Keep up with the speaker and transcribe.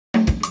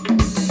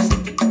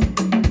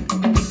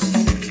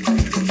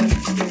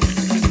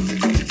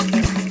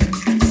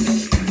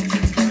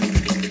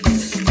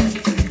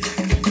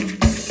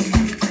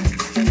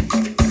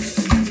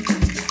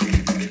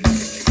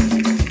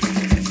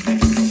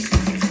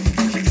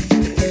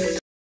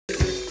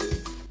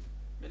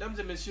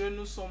messieurs,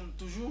 nous sommes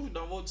toujours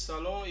dans votre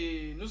salon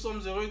et nous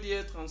sommes heureux d'y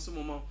être en ce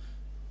moment.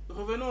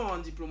 Revenons en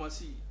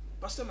diplomatie.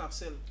 Pasteur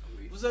Marcel,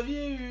 Oui. vous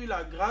aviez eu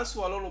la grâce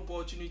ou alors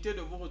l'opportunité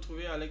de vous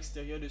retrouver à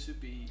l'extérieur de ce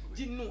pays. Oui.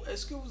 Dites-nous,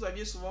 est-ce que vous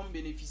aviez souvent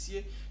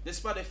bénéficié,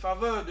 n'est-ce pas, des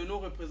faveurs de nos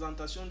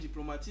représentations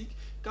diplomatiques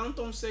quand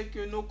on sait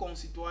que nos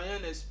concitoyens,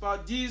 n'est-ce pas,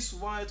 disent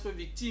souvent être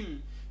victimes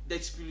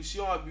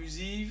d'expulsions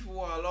abusives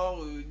ou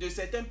alors de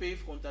certains pays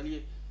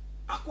frontaliers?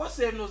 À quoi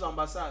servent nos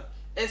ambassades?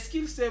 Est-ce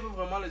qu'ils servent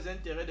vraiment les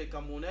intérêts des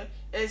Camerounais?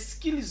 Est-ce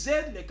qu'ils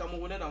aident les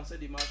Camerounais dans ces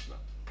démarches-là?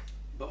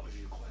 Bon,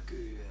 je crois que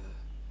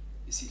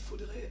ici, il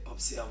faudrait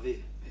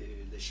observer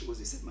les choses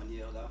de cette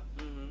manière-là.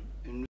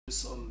 Nous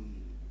sommes,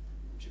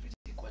 je vais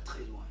dire quoi,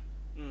 très loin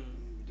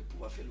de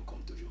pouvoir faire le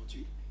compte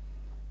aujourd'hui.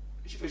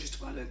 Je vais juste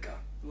prendre un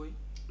cas. Oui.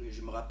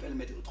 Je me rappelle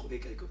m'être retrouvé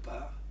quelque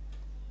part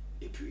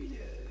et puis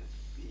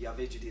il y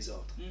avait du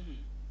désordre.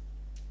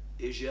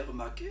 Et j'ai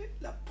remarqué,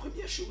 la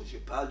première chose, je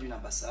parle d'une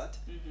ambassade,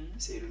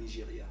 c'est le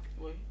Nigeria.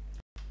 Oui.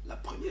 La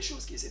première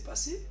chose qui s'est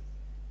passée,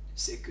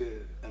 c'est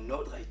qu'un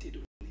ordre a été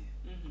donné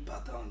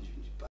partant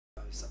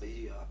ça veut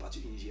dire à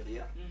partir du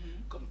Nigeria,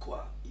 comme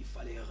quoi il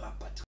fallait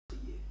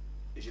rapatrier.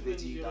 Et je vais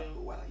dire,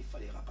 voilà, il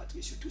fallait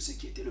rapatrier, surtout ceux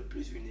qui étaient le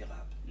plus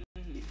vulnérables.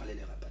 Il fallait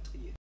les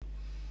rapatrier.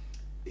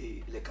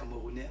 Et les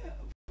Camerounais,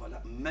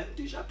 voilà, même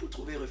déjà pour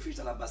trouver refuge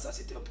dans l'ambassade,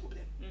 c'était un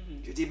problème.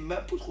 Je dis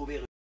même pour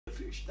trouver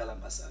refuge dans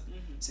l'ambassade,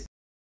 c'était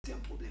un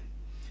problème.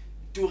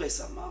 Tout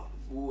récemment,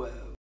 vous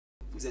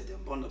êtes un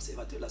bon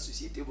observateur de la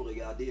société, vous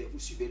regardez, vous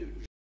suivez le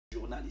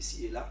journal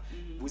ici et là,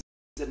 vous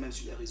êtes même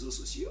sur les réseaux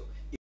sociaux.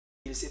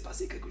 Il s'est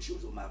passé quelque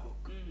chose au Maroc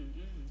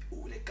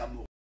où les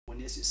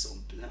Camerounais se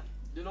sont plaints.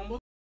 De nombreux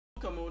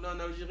Camerounais en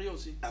Algérie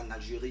aussi. En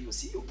Algérie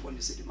aussi, au point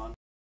de se demander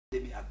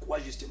mais à quoi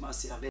justement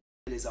servaient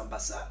les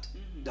ambassades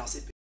dans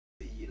ces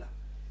pays-là.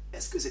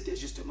 Est-ce que c'était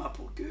justement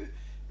pour que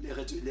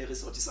les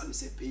ressortissants de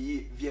ces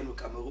pays viennent au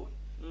Cameroun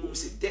ou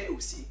c'était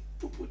aussi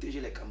pour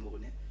protéger les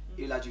Camerounais?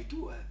 Et là du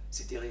tout,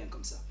 c'était rien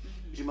comme ça.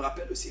 Je me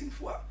rappelle aussi une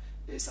fois,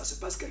 ça se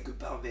passe quelque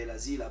part vers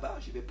l'Asie là-bas,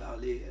 je vais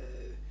parler,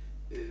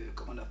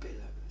 comment on appelle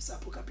ça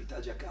pour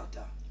capitale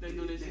Jakarta,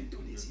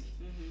 l'Indonésie.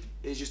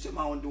 Et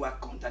justement, on doit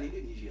condamner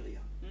le Nigeria.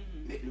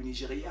 Mais le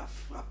Nigeria a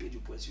frappé du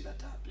poing sur la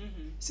table.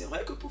 C'est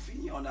vrai que pour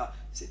finir,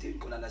 c'était une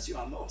condamnation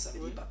à mort, ça veut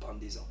dire pas pendant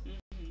 10 ans.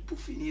 Pour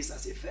finir, ça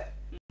s'est fait.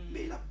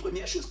 Mais la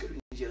première chose que le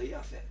Nigeria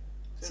a fait,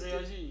 c'est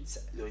réagi.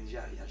 Le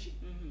Nigeria a réagi.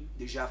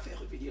 Déjà faire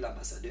revenir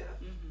l'ambassadeur,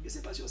 je ne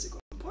sais pas si on se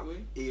comprend,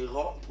 et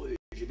rompre,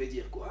 je vais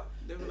dire quoi,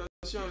 des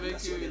relations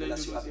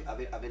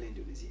avec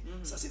l'Indonésie.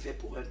 Ça s'est fait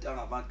pour un temps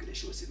avant que les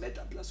choses se mettent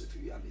en place au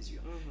fur et à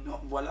mesure.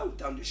 Donc voilà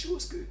autant de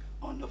choses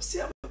qu'on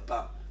n'observe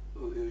pas,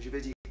 je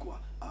vais dire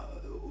quoi,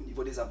 au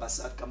niveau des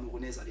ambassades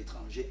camerounaises à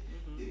l'étranger.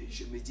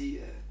 Je me dis,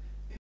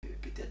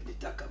 peut-être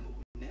l'État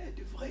camerounais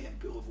devrait un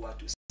peu revoir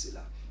tout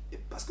cela. Et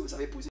parce que vous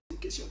avez posé une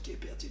question qui est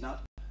pertinente.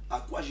 À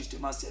quoi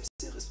justement servent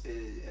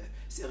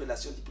ces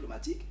relations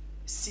diplomatiques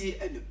si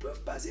elles ne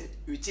peuvent pas être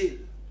utiles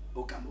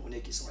aux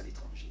Camerounais qui sont à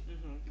l'étranger?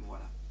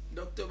 Voilà.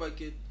 Docteur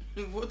Baquet,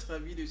 votre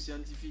avis de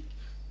scientifique,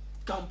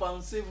 qu'en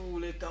pensez-vous?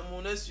 Les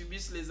Camerounais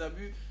subissent les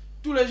abus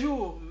tous les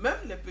jours,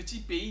 même les petits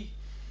pays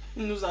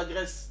nous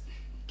agressent.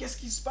 Qu'est-ce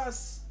qui se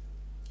passe?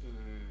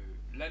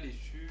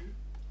 Là-dessus...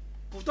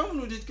 Pourtant, vous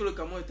nous dites que le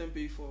Cameroun est un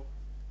pays fort.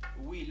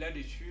 Oui,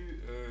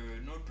 là-dessus,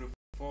 notre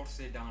force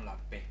est dans la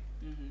paix.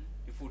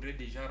 Il faudrait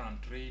déjà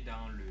rentrer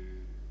dans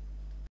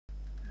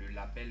le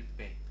label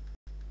paix.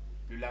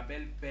 Le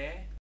label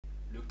paix,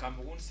 le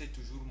Cameroun s'est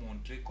toujours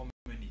montré comme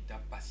un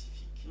État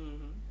pacifique.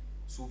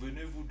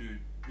 Souvenez-vous de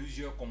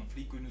plusieurs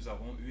conflits que nous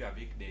avons eus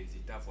avec des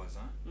États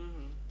voisins.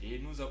 Et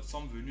nous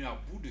sommes venus à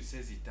bout de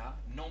ces États,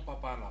 non pas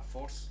par la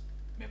force,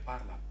 mais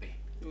par la paix.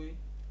 Oui.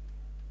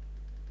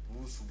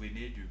 Vous vous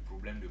souvenez du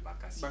problème de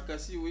Bakassi.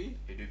 Bakassi, oui.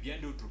 Et de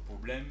bien d'autres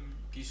problèmes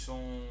qui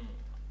sont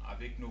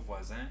avec nos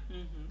voisins.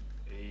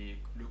 Et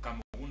le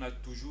Cameroun a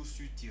toujours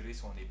su tirer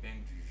son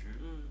épingle du jeu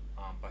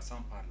en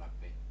passant par la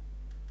paix.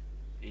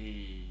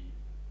 Et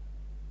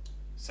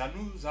ça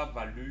nous a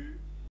valu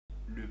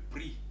le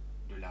prix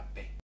de la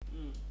paix.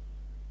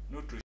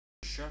 Notre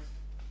chef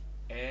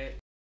est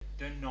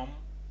un homme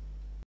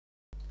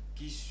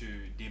qui se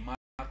démarque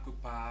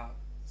par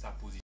sa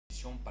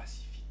position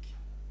pacifique.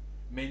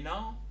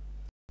 Maintenant,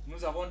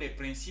 nous avons des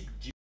principes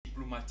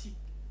diplomatiques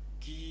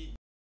qui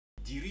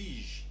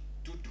dirigent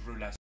toute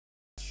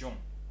relation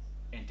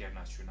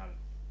internationale.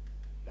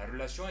 La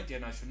relation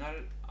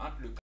internationale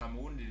entre le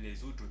Cameroun et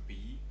les autres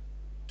pays,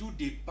 tout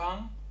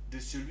dépend de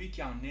celui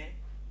qui en est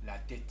la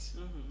tête.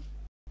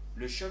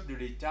 Le chef de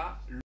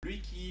l'État,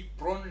 lui qui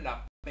prône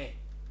la paix,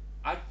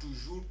 a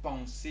toujours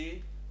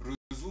pensé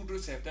résoudre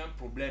certains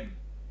problèmes,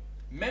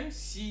 même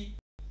si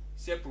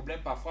ces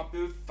problèmes parfois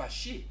peuvent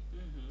fâcher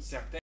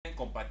certains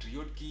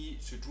compatriotes qui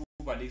se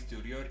trouvent à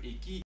l'extérieur et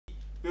qui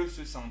peuvent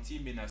se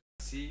sentir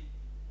menacés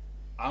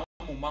à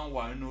un moment ou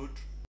à un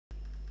autre.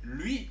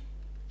 Lui,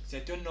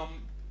 c'est un homme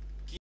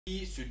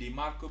qui se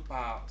démarque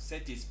par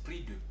cet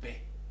esprit de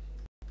paix.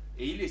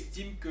 Et il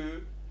estime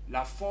que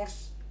la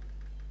force,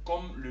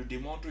 comme le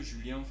démontre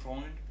Julien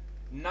Freund,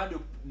 n'a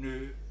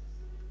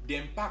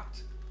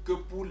d'impact que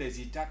pour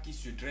les États qui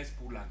se dressent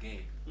pour la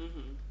guerre.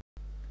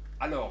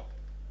 Alors,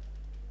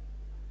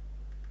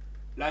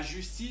 la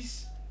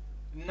justice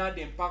n'a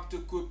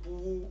d'impact que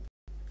pour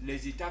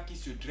les États qui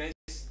se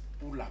dressent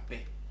pour la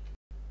paix.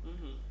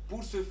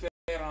 Pour se faire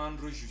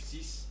rendre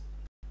justice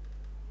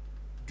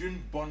d'une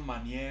bonne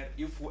manière,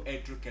 il faut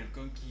être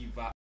quelqu'un qui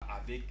va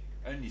avec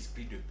un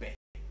esprit de paix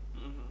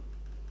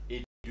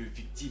et de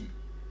victime.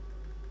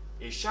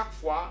 Et chaque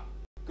fois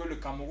que le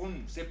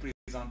Cameroun s'est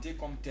présenté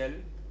comme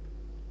tel,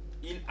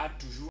 il a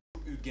toujours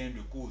eu gain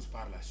de cause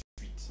par la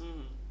suite.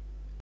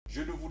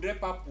 Je ne voudrais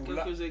pas pour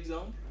quelques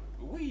exemples.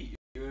 Oui,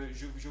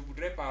 je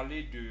voudrais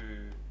parler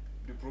du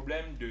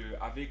problème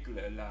avec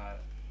la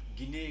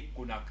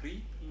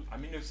Guinée-Conakry en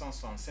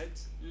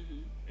 1967.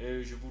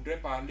 Je voudrais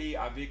parler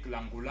avec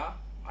l'Angola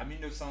en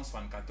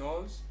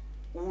 1974,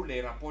 où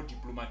les rapports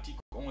diplomatiques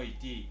ont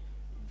été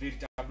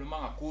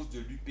véritablement à cause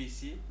de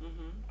l'UPC.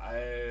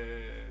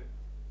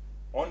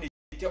 On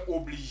était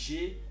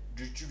obligé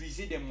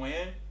d'utiliser des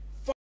moyens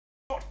forts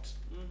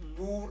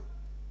pour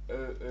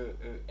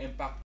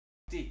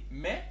impacter.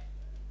 Mais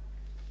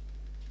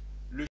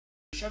le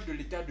chef de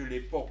l'État de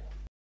l'époque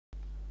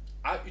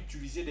a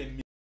utilisé des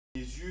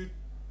mesures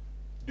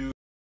de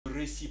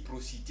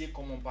réciprocité,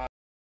 comme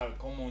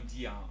on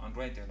dit en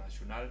droit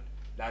international,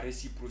 la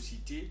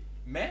réciprocité,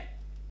 mais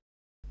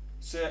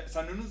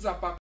ça ne nous a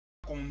pas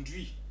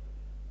conduit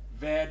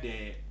vers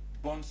des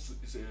bonnes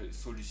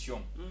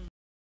solutions.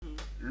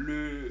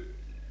 Le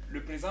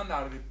président de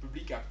la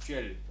République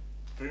actuelle,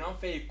 prenant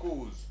fait et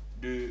cause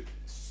de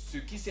ce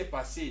qui s'est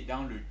passé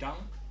dans le temps,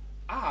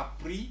 a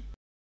appris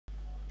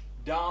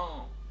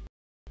dans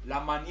la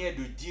manière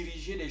de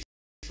diriger les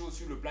choses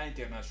sur le plan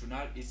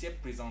international et s'est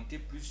présenté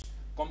plus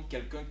comme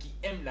quelqu'un qui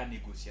aime la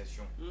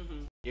négociation.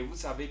 Et vous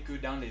savez que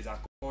dans les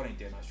accords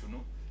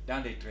internationaux,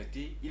 dans les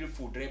traités, il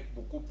faudrait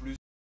beaucoup plus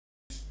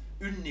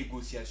une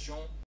négociation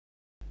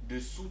de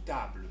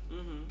sous-table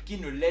qui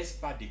ne laisse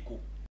pas d'écho.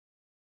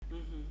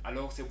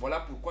 Alors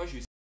voilà pourquoi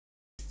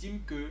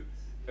j'estime que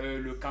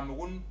le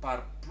Cameroun,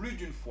 par plus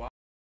d'une fois,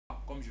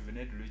 comme je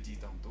venais de le dire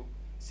tantôt,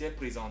 s'est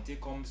présenté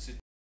comme cet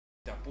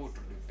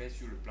apôtre de paix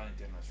sur le plan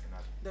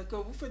international.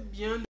 D'accord, vous faites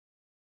bien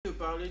de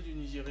parler du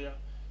Nigeria.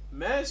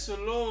 Mais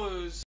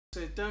selon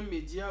certains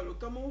médias, le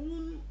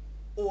Cameroun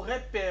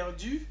aurait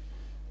perdu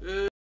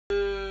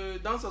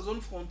dans sa zone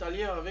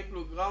frontalière avec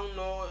le Grand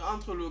Nord,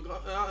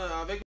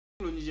 avec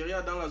le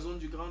Nigeria dans la zone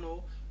du Grand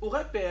Nord,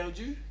 aurait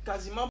perdu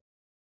quasiment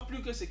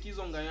plus que ce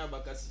qu'ils ont gagné à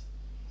Bakassi.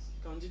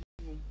 Qu'en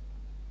dites-vous?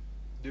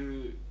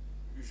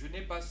 Je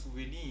n'ai pas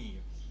souvenir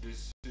de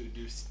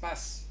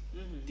espace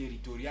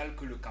territorial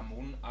que le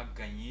Cameroun a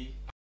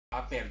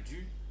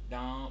perdu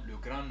dans le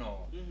Grand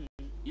Nord.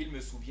 Il me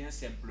souvient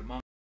simplement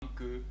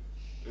que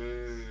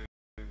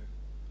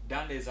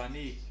dans les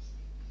années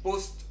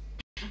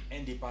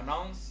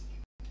post-indépendance,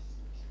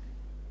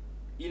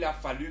 il a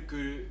fallu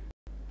que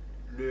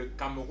le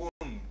Cameroun,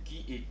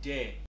 qui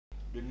était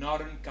le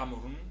Northern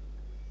Cameroun,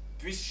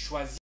 puisse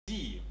choisir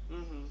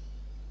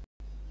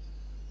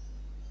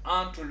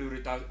entre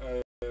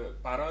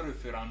par un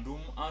référendum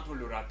entre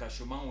le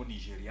rattachement au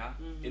Nigeria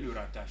et le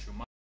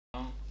rattachement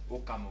au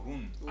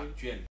Cameroun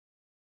actuel.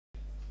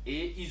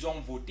 Et ils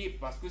ont voté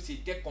parce que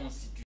c'était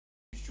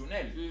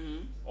constitutionnel.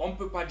 On ne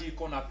peut pas dire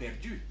qu'on a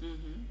perdu.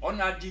 On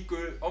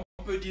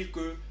peut dire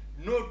que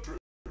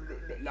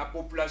la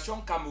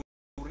population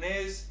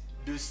camerounaise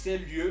de ces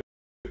lieux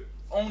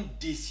ont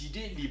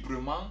décidé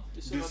librement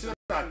de se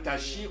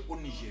rattacher au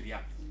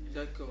Nigeria.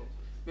 D'accord.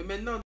 Mais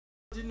maintenant,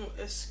 dis-nous,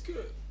 est-ce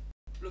que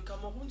le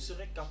Cameroun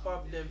serait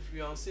capable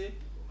d'influencer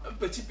un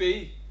petit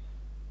pays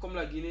comme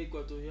la Guinée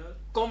équatoriale,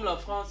 comme la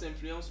France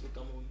influence le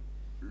Cameroun?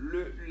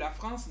 La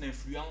France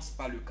n'influence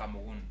pas le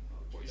Cameroun.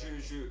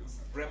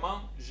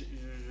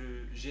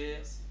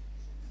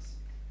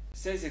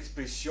 Ces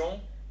expressions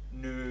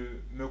ne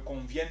me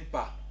conviennent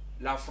pas.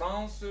 La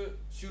France,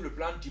 sur le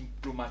plan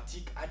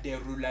diplomatique, a des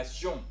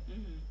relations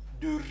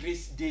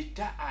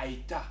d'État à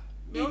État.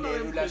 Mais et on a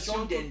des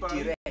relations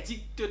d'intérêt.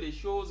 Dicte des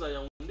choses à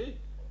Yaoundé.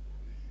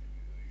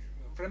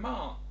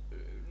 Vraiment,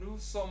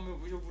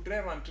 je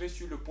voudrais rentrer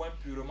sur le point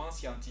purement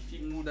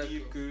scientifique pour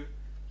dire que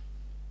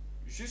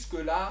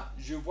jusque-là,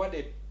 je vois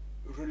des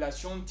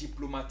relations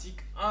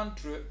diplomatiques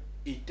entre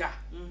États,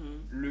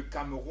 le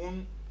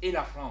Cameroun et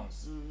la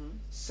France.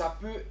 Ça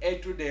peut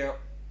être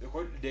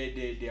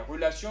des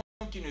relations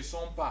qui ne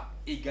sont pas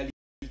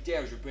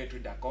égalitaires, je peux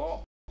être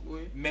d'accord,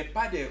 mais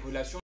pas des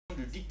relations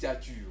de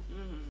dictature.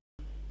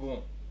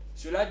 Bon,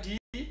 cela dit,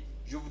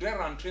 je voudrais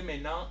rentrer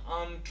maintenant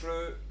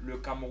entre le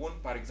Cameroun,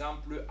 par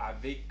exemple,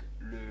 avec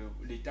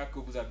l'État que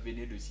vous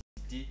venez de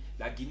citer,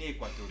 la Guinée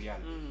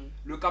équatoriale.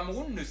 Le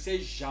Cameroun ne s'est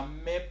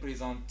jamais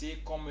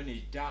présenté comme un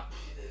État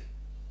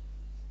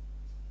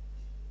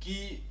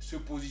qui se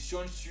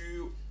positionne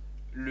sur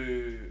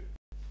le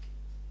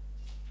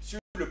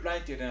plan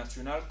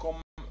international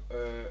comme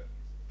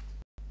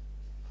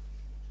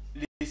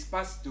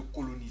l'espace de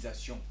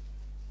colonisation.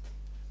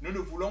 Nous ne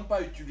voulons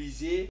pas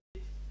utiliser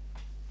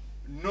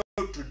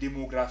notre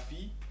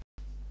démographie,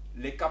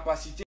 les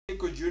capacités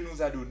que Dieu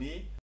nous a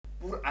données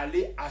pour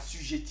aller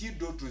assujettir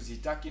d'autres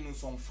États qui nous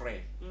sont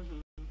frères.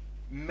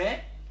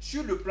 Mais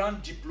sur le plan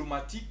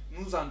diplomatique,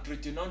 nous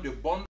entretenons de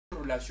bonnes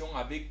relations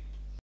avec,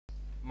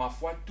 ma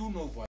foi, tous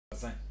nos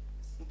voisins.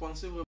 Vous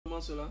pensez vraiment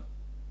cela?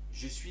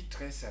 Je suis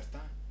très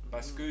certain,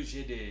 parce que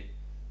j'ai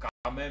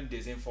quand même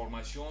des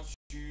informations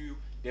sur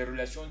des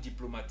relations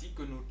diplomatiques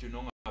que nous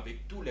tenons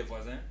avec tous les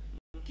voisins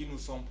qui nous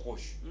sont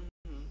proches.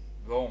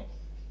 Bon,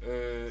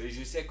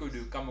 je sais que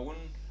le Cameroun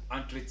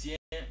entretient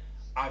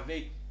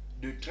avec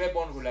de très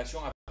bonnes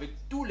relations avec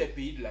tous les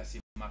pays de la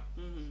CEMAC.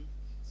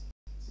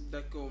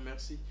 D'accord,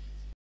 merci.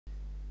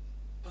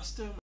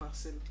 Pasteur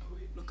Marcel,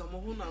 le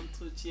Cameroun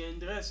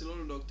entretiendrait, selon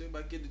le docteur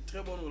Baquet, de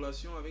très bonnes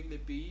relations avec les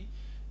pays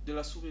de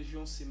la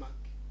sous-région CEMAC.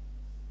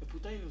 Et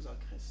pourtant, il nous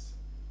agresse.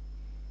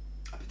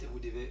 Ah, peut-être vous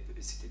devez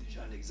citer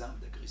déjà un exemple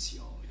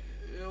d'agression.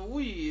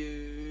 Oui,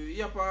 il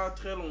n'y a pas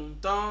très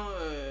longtemps,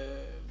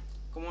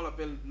 comment on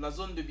l'appelle, la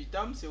zone de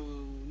Bitam, c'est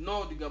au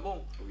nord du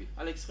Gabon,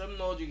 à l'extrême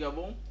nord du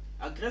Gabon,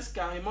 agresse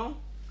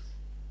carrément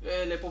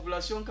les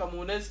populations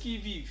camerounaises qui y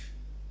vivent.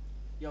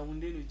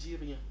 Yaoundé ne dit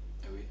rien.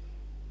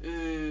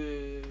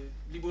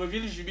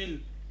 Libreville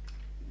jubile.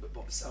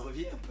 Bon, ça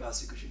revient un peu à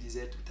ce que je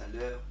disais tout à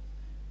l'heure,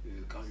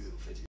 quand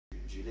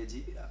je l'ai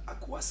dit, à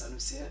quoi ça nous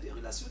sert des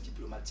relations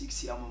diplomatiques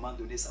si à un moment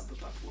donné ça ne peut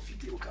pas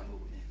profiter aux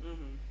Camerounais.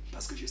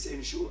 Parce que je sais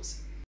une chose,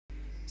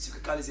 c'est que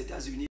quand les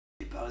États-Unis,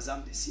 par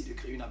exemple, décident de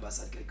créer une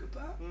ambassade quelque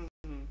part,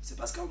 c'est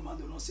parce qu'à un moment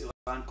donné on se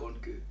rend compte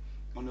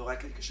qu'on aura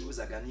quelque chose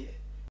à gagner.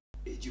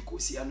 Et du coup,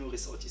 si à nos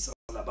ressortissants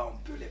là-bas, on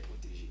peut les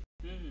protéger.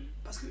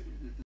 Parce que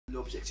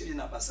l'objectif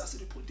d'une ambassade, c'est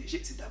de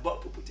protéger, c'est d'abord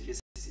pour protéger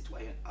ses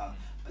citoyens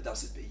dans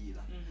ce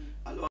pays-là.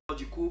 Alors,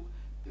 du coup,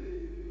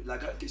 la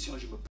grande question que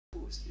je me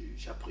pose,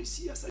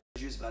 j'apprécie à sa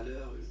juste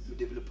valeur le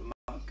développement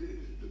que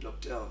le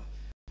docteur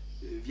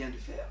vient de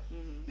faire.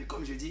 Mais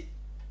comme je dis,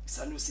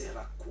 ça nous sert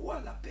à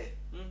quoi la paix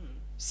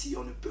si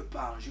on ne peut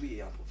pas en jouir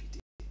et en profiter?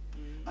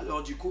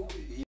 Alors, du coup,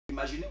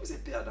 imaginez, vous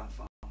êtes père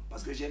d'enfants,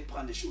 parce que j'aime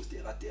prendre les choses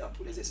terre à terre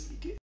pour les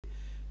expliquer.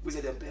 Vous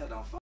êtes un père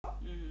d'enfant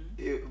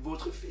et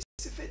votre fils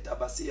se fait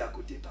tabasser à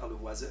côté par le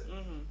voisin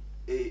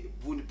et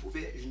vous ne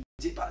pouvez, je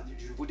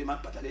ne vous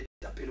demande pas d'aller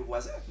taper le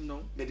voisin,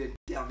 mais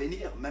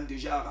d'intervenir, même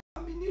déjà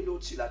ramener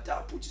l'autre sur la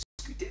table pour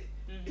discuter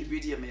et lui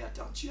dire, mais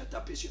attends, tu as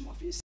tapé sur mon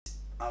fils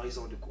en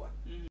raison de quoi?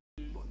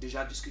 Bon,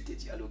 déjà discuter,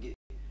 dialoguer,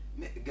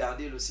 mais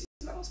garder le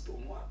silence, pour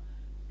moi,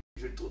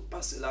 je ne trouve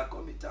pas cela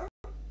comme étant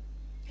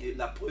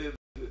la preuve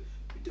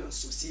d'un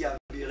souci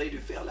avéré de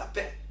faire la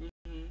paix.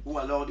 Ou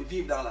alors de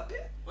vivre dans la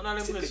paix. On a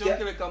l'impression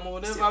que les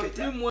Camerounais valent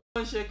plus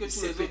moins cher que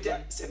tous les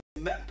autres. C'est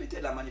même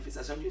peut-être la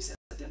manifestation d'une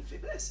certaine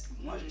faiblesse.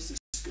 Moi, c'est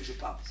ce que je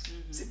pense.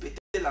 C'est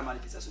peut-être la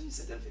manifestation d'une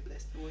certaine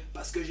faiblesse.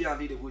 Parce que j'ai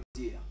envie de vous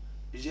dire,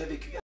 j'ai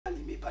vécu à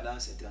Limé pendant un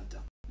certain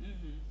temps.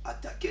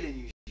 Attaquer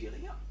les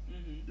Nigériens.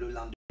 Le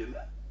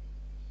lendemain,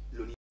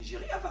 le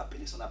Nigeria va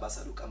appeler son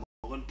ambassade au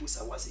Cameroun pour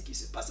savoir ce qui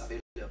se passe avec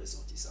les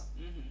ressortissants.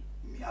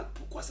 Mais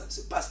pourquoi ça ne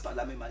se passe pas de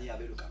la même manière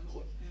avec le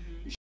Cameroun?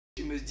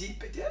 Je me dis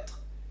peut-être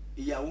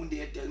Yaoundé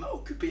est tellement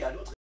occupé à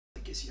d'autres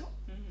questions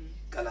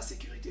qu'à la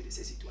sécurité de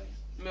ses citoyens.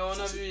 Mais on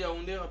a vu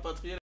Yaoundé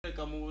rapatrier les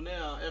Camerounais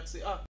en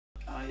RCA.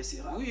 En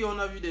RCA? Oui, on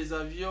a vu des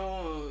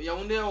avions.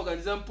 Yaoundé a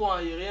organisé un pont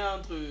aérien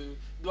entre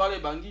Douala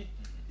et Bangui.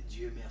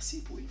 Dieu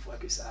merci, pour une fois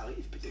que ça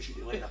arrive, peut-être je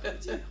devrais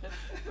l'applaudir.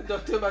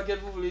 Docteur Baquel,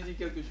 vous voulez dire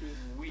quelque chose?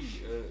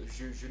 Oui,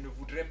 je ne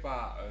voudrais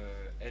pas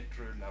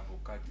être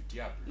l'avocat du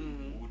diable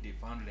ou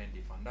défendre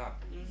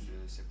l'indéfendable.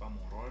 Ce n'est pas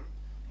mon rôle.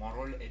 Mon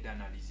rôle est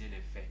d'analyser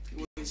les faits.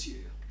 Oui,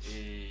 monsieur.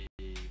 Et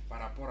par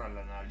rapport à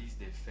l'analyse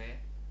des faits,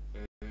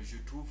 je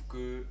trouve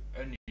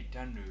qu'un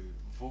État ne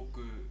vaut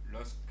que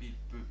lorsqu'il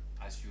peut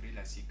assurer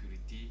la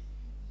sécurité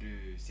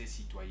de ses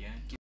citoyens,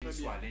 qu'ils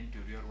soient à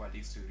l'intérieur ou à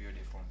l'extérieur des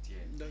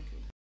frontières.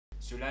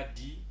 Cela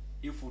dit,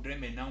 il faudrait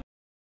maintenant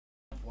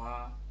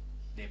voir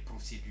des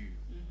procédures.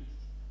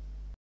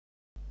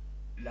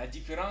 La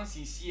différence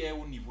ici est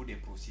au niveau des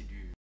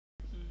procédures.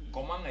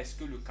 Comment est-ce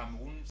que le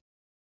Cameroun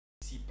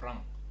s'y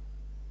prend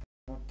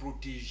pour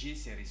protéger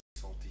ses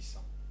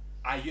ressortissants?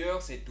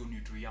 Ailleurs, c'est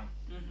tonitruant.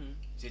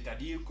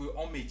 C'est-à-dire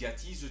qu'on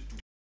médiatise tout.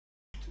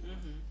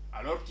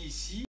 Alors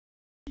qu'ici,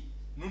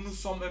 nous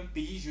sommes un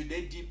pays, je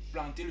l'ai dit,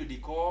 planter le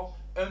décor,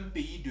 un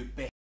pays de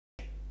paix.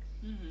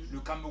 Le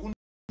Cameroun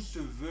se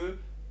veut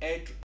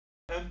être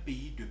un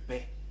pays de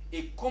paix.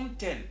 Et comme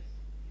tel,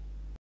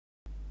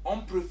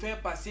 on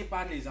préfère passer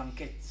par les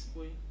enquêtes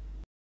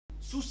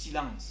sous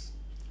silence.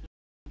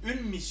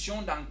 Une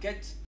mission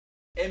d'enquête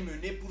est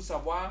menée pour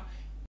savoir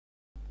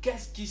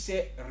qu'est-ce qui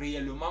s'est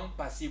réellement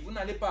passé. Vous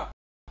n'allez pas,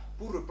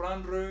 pour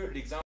reprendre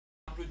l'exemple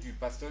du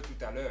pasteur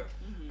tout à l'heure,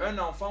 un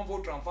enfant,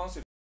 votre enfant se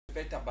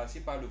fait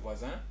tabasser par le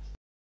voisin.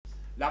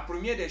 La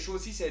première des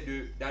choses, si c'est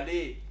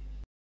d'aller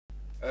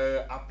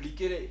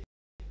appliquer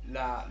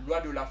la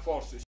loi de la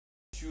force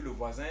sur le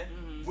voisin,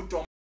 vous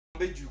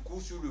tombez du coup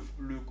sur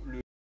le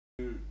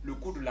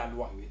coup de la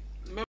loi.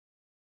 Même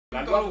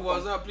la loi, le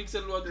voisin applique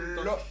cette loi tout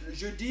le temps.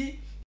 Je dis,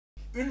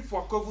 une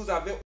fois que vous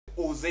avez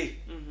osé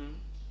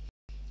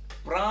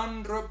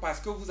prendre, parce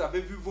que vous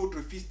avez vu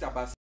votre fils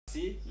tabasser,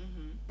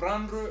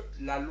 prendre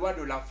la loi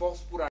de la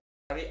force pour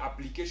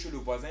appliqué chez le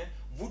voisin,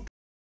 vous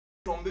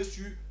tombez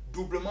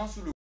doublement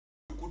sur le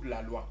coup de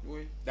la loi.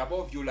 Oui.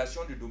 D'abord,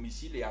 violation de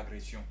domicile et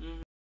agression.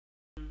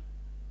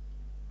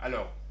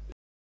 Alors,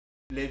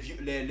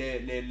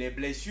 les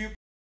blessures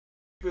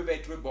peuvent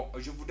être... Bon,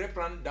 je voudrais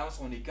prendre dans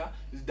son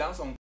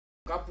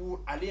cas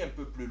pour aller un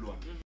peu plus loin.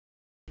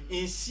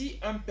 Ainsi,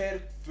 un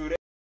père ferait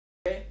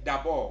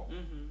d'abord,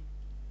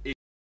 et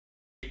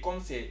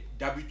comme c'est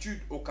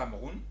d'habitude au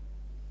Cameroun,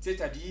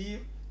 c'est-à-dire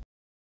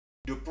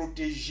de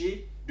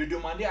protéger, de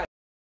demander à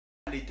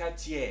l'État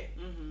tiers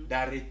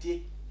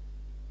d'arrêter.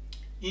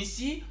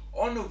 Ici,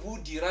 on ne vous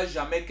dira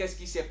jamais qu'est-ce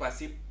qui s'est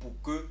passé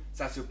pour que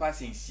ça se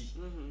passe ainsi.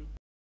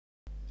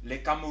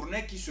 Les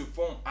Camerounais qui se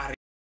font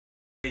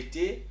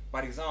arrêter,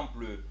 par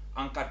exemple,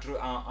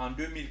 en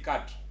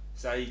 2004,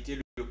 ça a été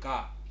le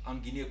cas en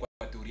Guinée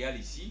équatoriale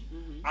ici.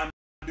 En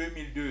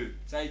 2002,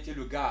 ça a été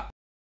le cas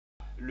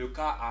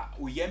à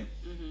Ouyem,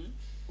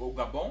 au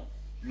Gabon.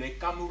 Les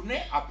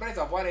Camerounais, après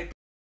avoir été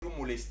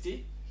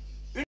molestés,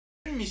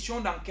 une mission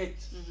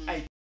d'enquête a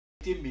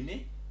été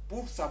menée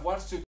pour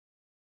savoir ce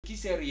qui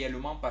s'est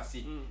réellement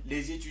passé.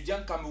 Les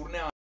étudiants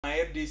camerounais en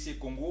RDC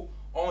Congo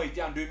ont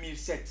été en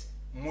 2007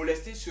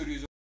 molestés,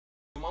 sérieusement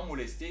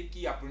molestés,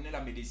 qui apprenaient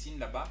la médecine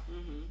là-bas.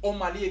 Au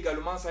Mali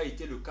également, ça a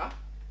été le cas.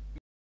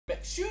 Mais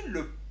sur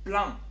le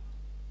plan,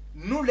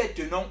 nous les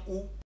tenons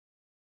où?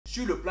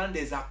 Sur le plan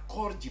des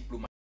accords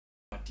diplomatiques.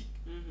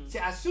 C'est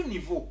à ce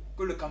niveau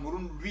que le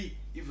Cameroun, lui,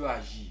 il veut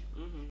agir.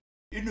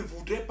 Il ne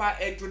voudrait pas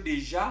être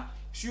déjà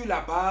sur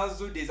la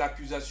base des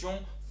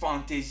accusations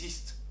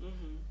fantaisistes.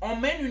 On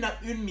mène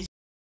une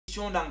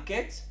mission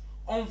d'enquête,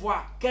 on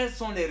voit quelles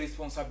sont les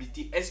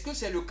responsabilités. Est-ce que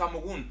c'est le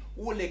Cameroun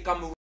ou les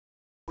Camerounais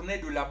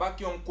de là-bas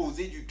qui ont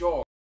causé du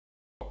tort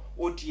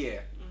aux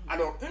tiers?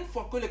 Alors, une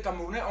fois que les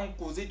Camerounais ont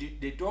causé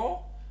des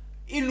torts,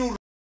 il nous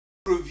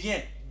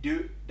revient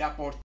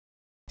d'apporter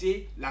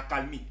la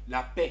calmie,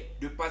 la paix,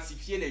 de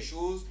pacifier les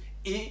choses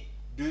et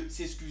de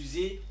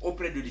s'excuser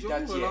auprès de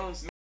l'État tiers.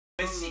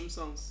 Même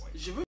sens. Oui.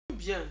 Je veux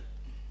bien,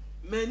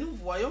 mais nous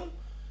voyons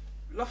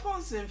la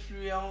France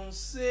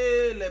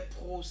influencer les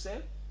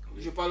procès.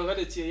 Je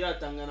parlerai de Thierry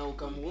Atangana au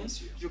Cameroun,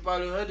 je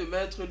parlerai de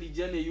Maître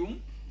Lydia Neyoum,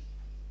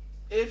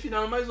 et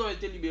finalement ils ont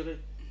été libérés.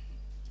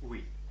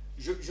 Oui,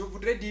 je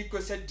voudrais dire que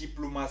cette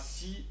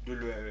diplomatie de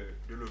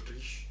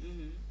l'Autriche,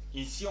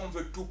 ici on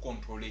veut tout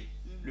contrôler.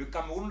 Le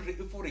Cameroun,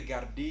 il faut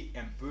regarder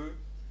un peu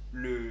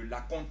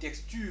la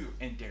contexture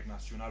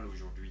internationale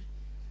aujourd'hui.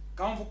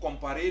 Quand vous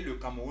comparez le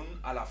Cameroun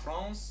à la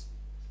France,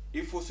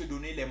 il faut se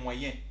donner les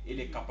moyens et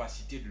les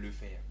capacités de le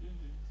faire.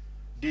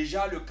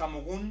 Déjà, le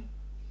Cameroun,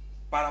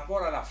 par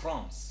rapport à la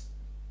France,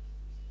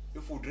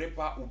 il ne faudrait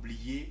pas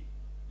oublier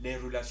les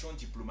relations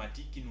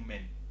diplomatiques qui nous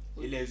mènent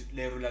et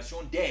les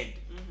relations d'aide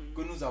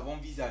que nous avons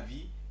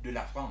vis-à-vis de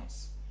la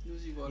France.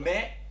 Voilà.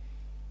 Mais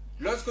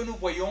lorsque nous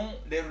voyons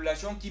les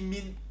relations qui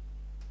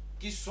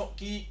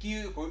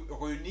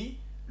réunissent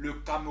le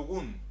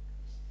Cameroun,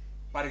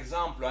 par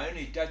exemple, à un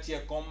État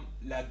tiers comme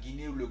la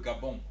Guinée ou le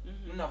Gabon,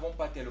 nous n'avons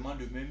pas tellement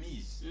de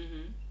mainmise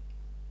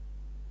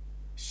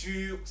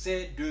sur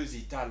ces deux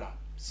États-là.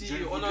 Si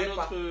on a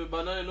notre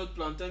banane et notre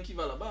plantain qui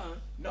va là-bas. Hein.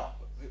 Non,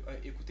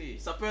 écoutez...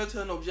 Ça peut être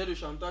un objet de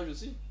chantage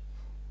aussi.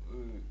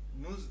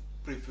 Nous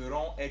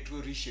préférons être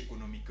riches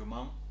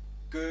économiquement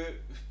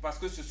parce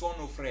que ce sont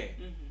nos frères.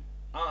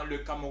 Le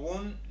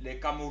Cameroun, les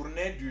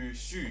Camerounais du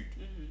Sud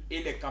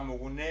et les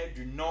Camerounais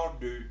du Nord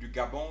du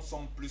Gabon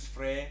sont plus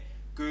frères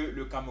que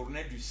le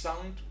Camerounais du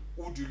centre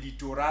ou du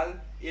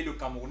littoral et le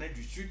Camerounais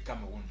du Sud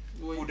Cameroun.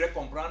 Il faudrait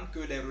comprendre que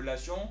les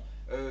relations,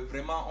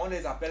 vraiment, on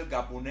les appelle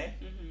Gabonais,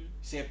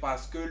 c'est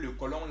parce que le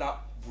colon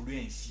l'a voulu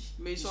ainsi.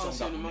 Mais ils sont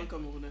anciennement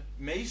Camerounais.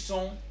 Mais ils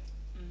sont,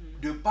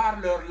 de par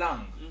leur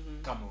langue,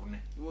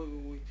 Camerounais.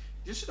 Oui.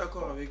 Je suis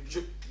d'accord avec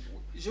vous.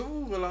 Je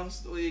vous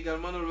relance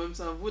également dans le même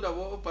sens. Vous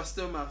d'abord,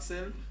 pasteur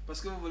Marcel,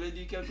 parce que vous voulez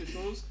dire quelque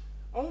chose.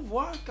 On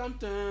voit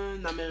quand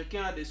un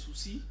Américain a des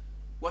soucis,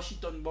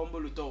 Washington bombe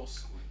le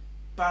torse.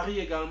 Paris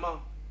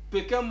également.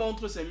 Pékin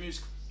montre ses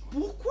muscles.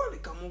 Pourquoi le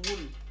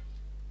Cameroun,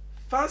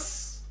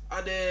 face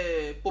à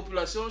des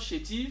populations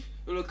chétives,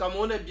 et le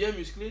Cameroun est bien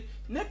musclé,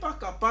 n'est pas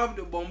capable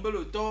de bomber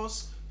le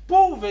torse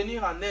pour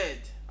venir en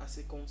aide à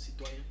ses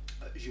concitoyens?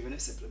 Je venais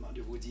simplement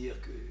de vous dire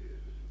que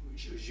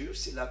je juge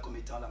cela comme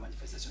étant la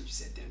manifestation d'une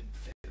certaine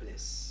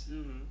faiblesse.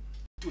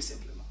 Tout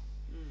simplement.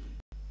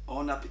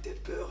 On a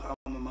peut-être peur à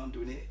un moment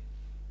donné.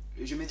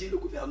 Je me dis, le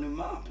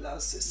gouvernement en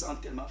place se sent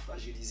tellement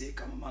fragilisé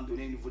qu'à un moment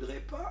donné, il ne voudrait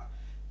pas,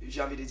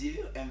 j'ai envie de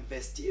dire,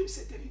 investir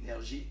certaine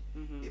énergie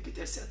et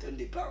peut-être certaines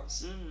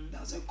dépenses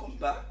dans un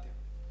combat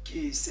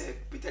qui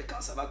sait peut-être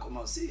quand ça va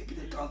commencer et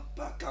peut-être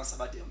pas quand ça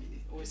va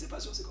terminer. Je ne sais pas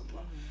si on se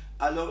comprend.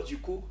 Alors du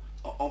coup,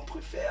 on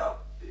préfère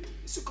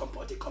se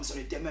comporter comme si on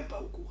n'était même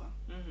pas au courant.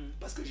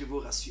 Parce que je vous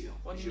rassure.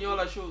 On ignore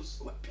la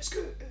chose. Ouais, puisque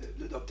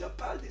le docteur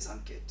parle des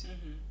enquêtes,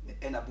 mais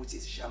elles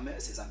n'aboutissent jamais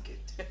ces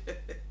enquêtes.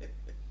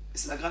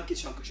 C'est la grande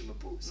question que je me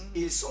pose.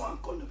 Ils sont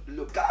encore,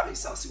 le quart est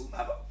censé au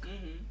Maroc,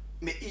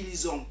 mais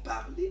ils ont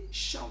parlé,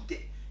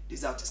 chanté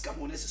des artistes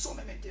camerounais se sont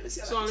même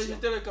intéressés à Ils la sont allés question.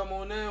 jeter les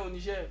Camerounais au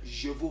Niger.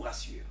 Je vous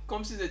rassure.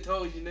 Comme s'ils étaient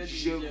originaires du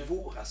Niger. Je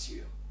vous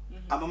rassure.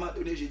 À un moment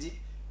donné, j'ai dit,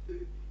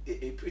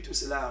 et puis tout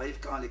cela arrive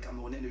quand les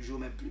Camerounais ne jouent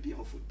même plus bien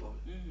au football.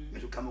 Mais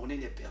le Camerounais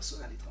n'est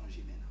personne à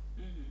l'étranger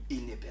maintenant.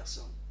 Il n'est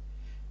personne.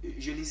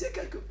 Je lisais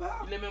quelque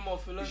part. Il est même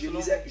orphelin.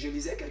 Je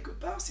lisais quelque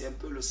part, c'est un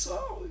peu le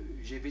sort,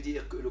 je vais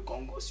dire, que le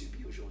Congo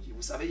subit aujourd'hui.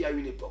 Vous savez, il y a eu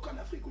une époque en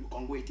Afrique où le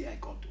Congo était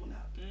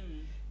incontournable.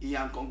 Il y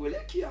a un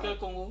Congolais qui a... Quel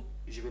Congo?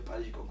 Je vais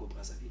parler du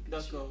Congo-Brazzaville.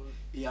 D'accord.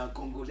 Il y a un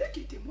Congolais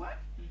qui témoigne,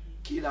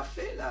 qu'il a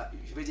fait,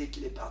 je veux dire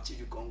qu'il est parti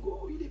du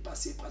Congo, il est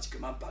passé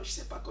pratiquement par je ne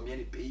sais pas combien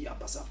de pays en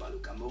passant par le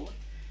Cameroun.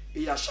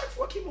 Et à chaque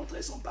fois qu'il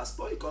montrait son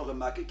passeport et qu'on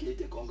remarquait qu'il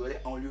était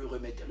Congolais, on lui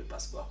remettait le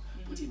passeport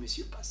pour dire,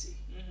 monsieur, passez,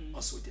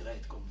 on souhaiterait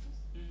être comme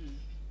vous.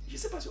 Je ne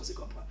sais pas si on se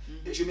comprend.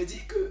 Et je me dis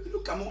que le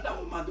Cameroun, à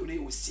un moment donné,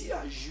 aussi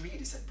a joui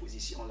de cette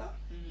position-là,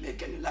 mais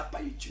qu'elle ne l'a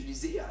pas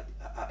utilisée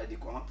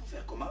adéquatement pour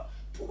faire comment?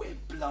 Pour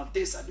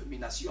implanter sa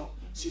domination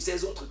sur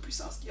ces autres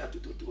puissances qu'il y a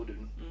tout autour de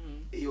nous.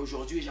 Et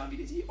aujourd'hui, j'ai envie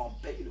de dire, on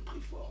paye le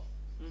prix fort.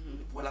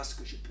 Voilà ce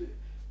que je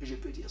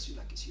peux dire sur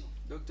la question.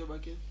 Docteur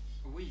Baké?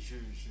 Oui,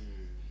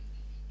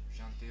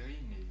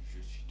 j'entérine et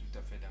je suis tout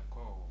à fait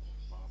d'accord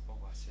par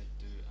rapport à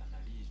cette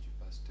analyse du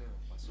pasteur,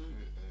 parce que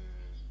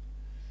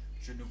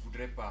je ne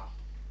voudrais pas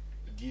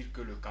dire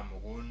que le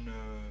Cameroun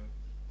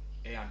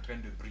est en train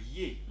de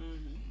briller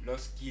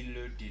lorsqu'il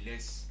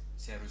délaisse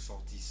ses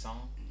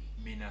ressortissants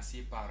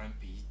menacés par un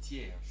pays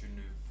tiers. Je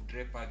ne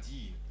voudrais pas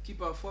dire... Qui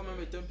parfois même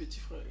est un petit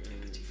frère.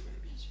 Petit frère,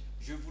 bien sûr.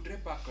 Je ne voudrais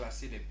pas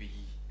classer les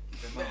pays.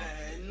 Vraiment,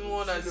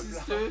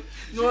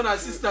 nous on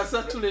assiste à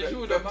ça tous les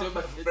jours, docteur.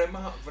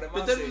 Vraiment,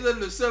 peut-être vous êtes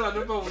le seul à ne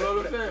pas vouloir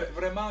le faire.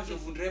 Vraiment, je ne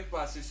voudrais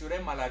pas. Ce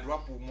serait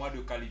maladroit pour moi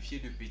de qualifier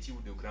de petit ou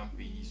de grand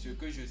pays. Ce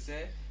que je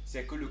sais,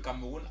 c'est que le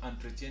Cameroun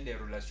entretient des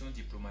relations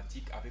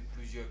diplomatiques avec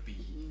plusieurs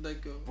pays.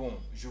 D'accord. Bon,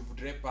 je ne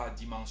voudrais pas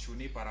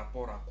dimensionner par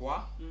rapport à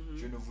quoi.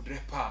 Je ne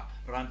voudrais pas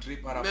rentrer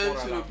par rapport même à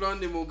sur le plan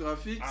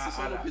démographique, ce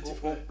sont nos petits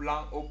frères.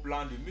 Au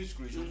plan de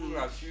muscles, je vous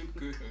rassure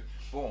que...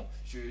 Bon,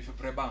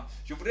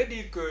 je voudrais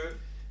dire que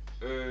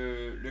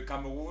le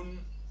Cameroun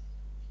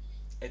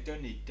est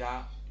un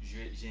État,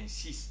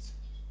 j'insiste,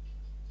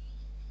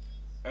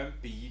 un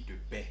pays de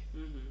paix.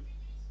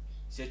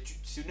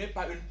 Ce n'est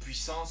pas une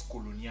puissance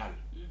coloniale.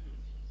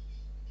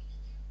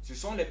 Ce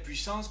sont les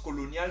puissances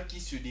coloniales qui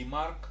se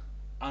démarquent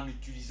en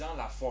utilisant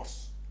la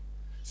force.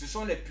 Ce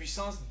sont les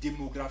puissances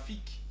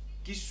démographiques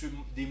qui se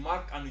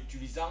démarquent en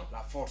utilisant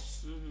la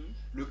force.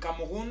 Le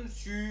Cameroun,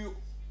 sur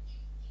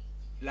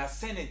la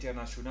scène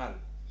internationale,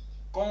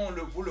 quand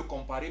vous le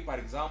comparez par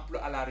exemple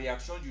à la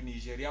réaction du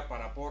Nigeria par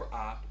rapport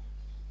à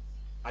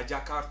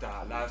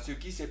Jakarta, là, ce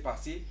qui s'est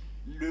passé,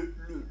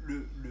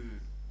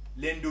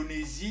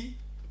 l'Indonésie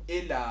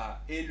et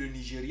le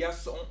Nigeria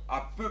sont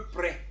à peu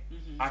près,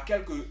 à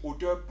quelques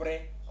hauteurs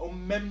près, au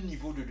même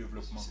niveau de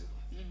développement.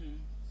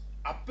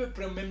 À peu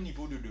près au même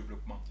niveau de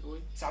développement. Oui.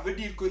 Ça veut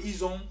dire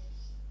qu'ils ont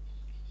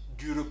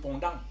du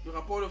répondant. Le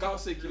rapport de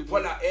force est équilibré.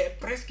 Voilà, est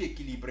presque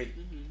équilibré.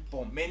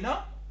 Bon,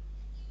 maintenant,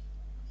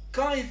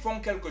 quand ils font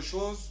quelque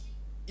chose,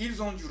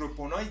 ils ont du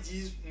répondant, ils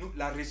disent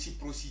la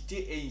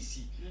réciprocité est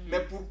ici. Mais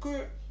pour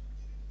que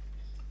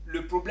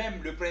le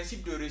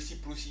principe de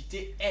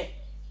réciprocité ait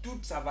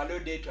toute sa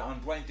valeur d'être en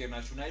droit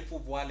international, il faut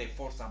voir les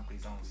forces en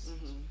présence.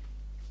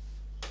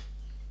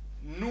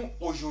 Nous,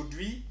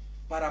 aujourd'hui,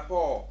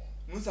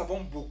 nous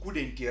avons beaucoup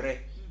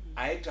d'intérêt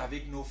à être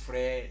avec nos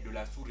frères de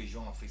la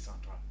sous-région Afrique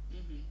centrale.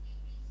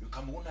 Le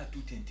Cameroun a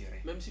tout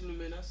intérêt. Même s'ils nous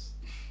menacent.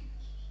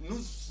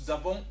 Nous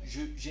avons,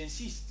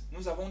 j'insiste,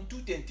 nous avons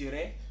tout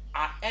intérêt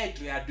à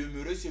être et à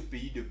demeurer ce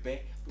pays de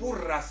paix pour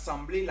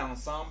rassembler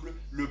l'ensemble,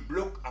 le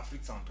bloc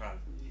Afrique centrale.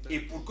 Et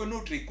pour que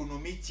notre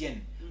économie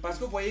tienne. Parce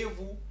que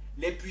voyez-vous,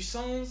 les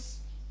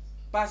puissances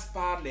passent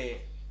par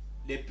les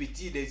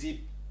petits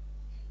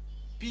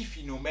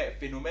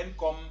phénomènes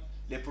comme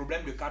les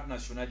problèmes de carte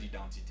nationale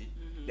d'identité,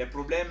 les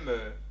problèmes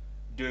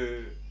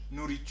de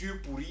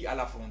nourriture pourrie à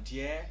la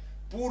frontière,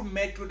 pour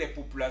mettre des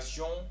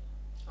populations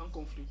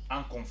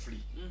en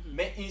conflit.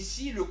 Mais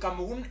ici, le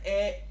Cameroun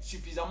est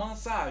suffisamment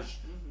sage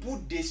pour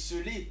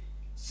déceler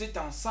cet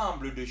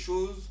ensemble de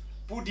choses,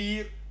 pour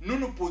dire, nous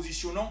nous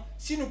positionnons,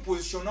 si nous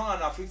positionnons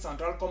en Afrique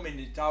centrale comme un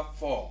État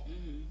fort,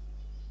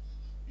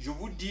 je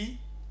vous dis,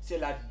 c'est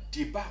la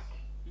débâcle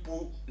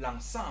pour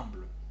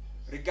l'ensemble.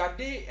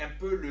 Regardez un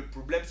peu le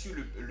problème sur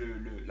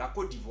la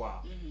Côte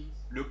d'Ivoire.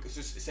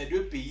 Ces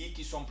deux pays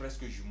qui sont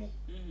presque jumeaux.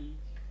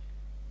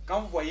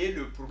 Quand vous voyez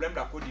le problème de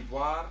la Côte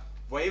d'Ivoire,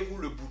 voyez-vous,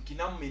 le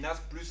Burkina menace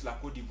plus la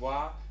Côte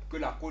d'Ivoire que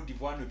la Côte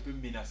d'Ivoire ne peut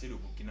menacer le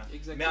Burkina.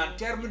 Exactement. Mais en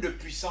termes de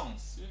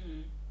puissance,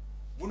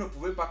 vous ne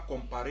pouvez pas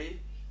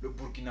comparer le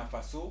Burkina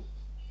Faso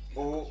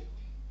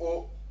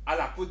à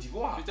la Côte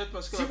d'Ivoire. Peut-être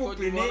parce que si la Côte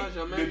d'Ivoire n'a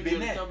jamais une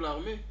véritable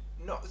armée.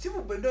 Non,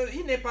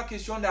 il n'est pas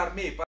question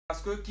d'armée,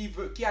 parce que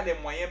qui a les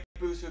moyens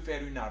peut se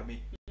faire une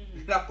armée.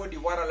 La Côte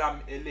d'Ivoire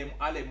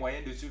a les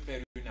moyens de se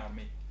faire une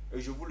armée. Et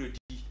je vous le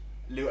dis,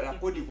 la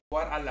Côte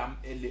d'Ivoire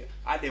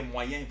a des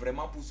moyens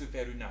vraiment pour se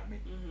faire une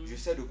armée. Je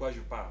sais de quoi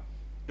je parle.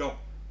 Donc,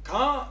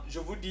 quand je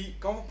vous dis,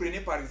 quand vous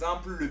prenez par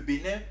exemple le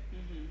Bénin,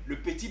 le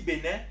petit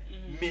Bénin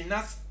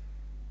menace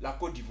la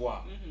Côte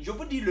d'Ivoire. Je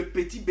vous dis, le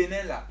petit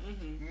Bénin là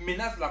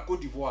menace la Côte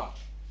d'Ivoire.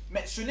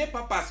 Mais ce n'est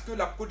pas parce que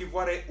la Côte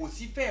d'Ivoire est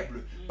aussi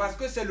faible, parce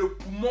que c'est le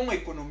poumon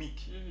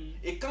économique.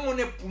 Et quand on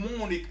est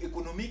poumon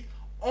économique,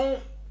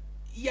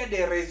 il y a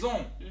des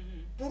raisons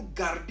pour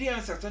garder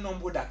un certain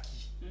nombre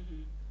d'acquis.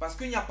 Parce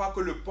qu'il n'y a pas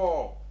que le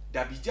port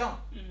d'Abidjan.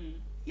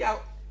 Il y a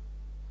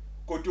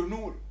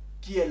Cotonou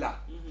qui est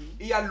là.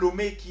 Il y a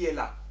Lomé qui est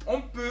là.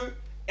 On peut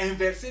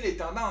inverser les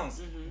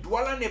tendances.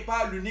 Douala n'est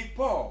pas l'unique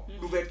port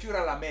d'ouverture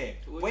à la mer.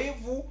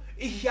 Voyez-vous,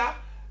 il y a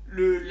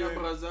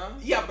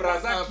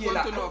Brazza qui est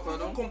là.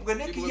 Vous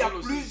comprenez qu'il y a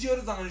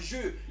plusieurs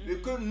enjeux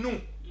que nous,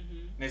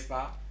 n'est-ce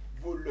pas,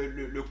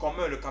 le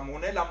commun, le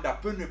Camerounais lambda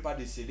peut ne pas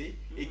déceler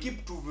et qui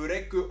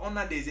trouverait qu'on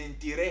a des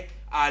intérêts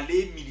à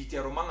aller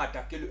militairement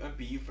attaquer un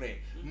pays frère.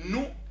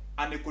 Nous,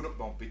 en économie,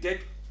 bon,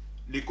 peut-être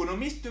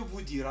l'économiste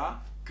vous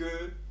dira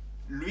que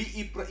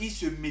lui, il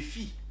se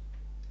méfie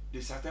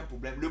de certains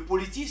problèmes. Le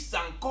politiste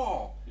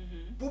encore,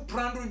 pour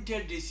prendre une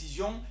telle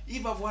décision,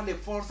 il va voir les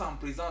forces en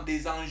présence,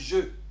 des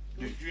enjeux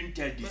d'une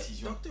telle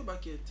décision. Docteur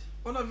Baquette,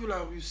 on a vu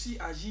la Russie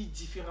agir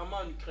différemment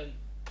en Ukraine,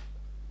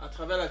 à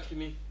travers la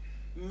Crimée.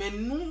 Mais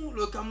nous,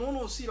 le Cameroun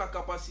a aussi la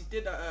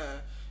capacité,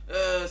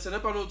 ce n'est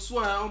pas notre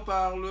souhait, on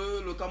parle,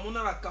 le Cameroun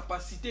a la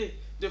capacité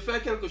de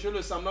faire quelque chose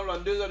de semblable en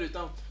 2 heures de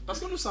temps. Parce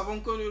que nous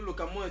savons que le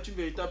Cameroun est une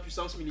véritable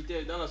puissance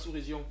militaire dans la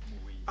sous-région.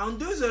 En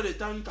 2 heures de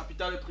temps, une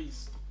capitale est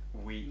prise.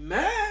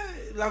 Mais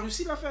la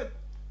Russie l'a fait.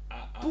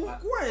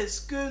 Pourquoi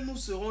est-ce que nous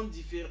serons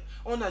différents?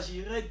 On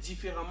agirait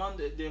différemment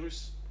des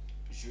Russes.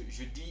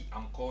 Je dis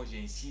encore,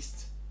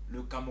 j'insiste,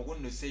 le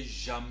Cameroun ne s'est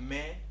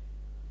jamais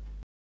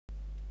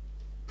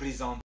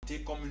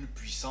présenté comme une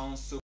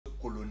puissance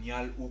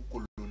coloniale ou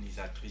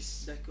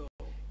colonisatrice. D'accord.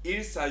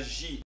 Il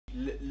s'agit,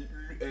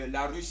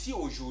 la Russie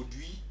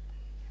aujourd'hui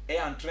est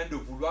en train de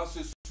vouloir se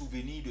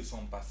souvenir de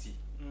son passé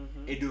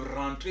et de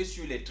rentrer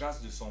sur les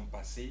traces de son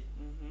passé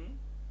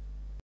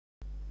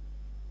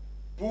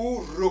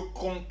pour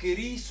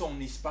reconquérir son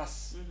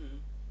espace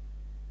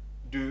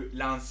de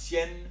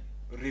l'ancienne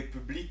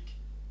République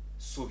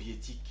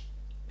soviétique.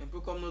 Un peu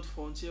comme notre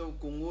frontière au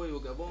Congo et au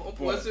Gabon. On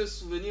pourrait se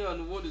souvenir à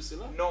nouveau de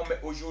cela? Non, mais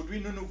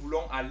aujourd'hui, nous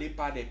voulons aller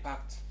par des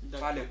pactes,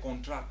 par des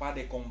contrats, par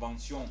des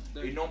conventions,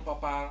 et non pas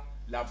par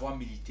la voie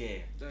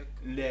militaire.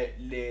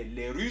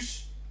 Les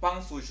Russes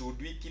pensent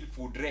aujourd'hui qu'il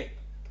faudrait,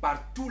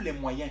 par tous les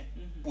moyens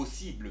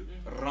possibles,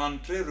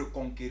 rentrer,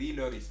 reconquérir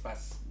leur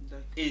espace.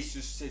 Et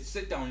c'est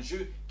cet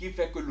enjeu qui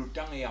fait que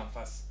l'OTAN est en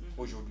face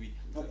aujourd'hui.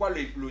 Pourquoi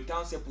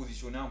l'OTAN s'est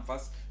positionné en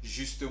face?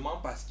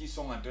 Justement parce qu'ils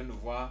sont en train de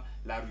voir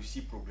la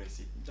Russie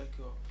progresser.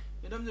 D'accord.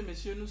 Mesdames et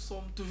messieurs, nous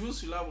sommes toujours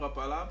sur l'arbre à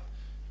palabres.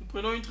 Nous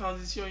prenons une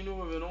transition et nous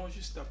revenons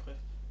juste après.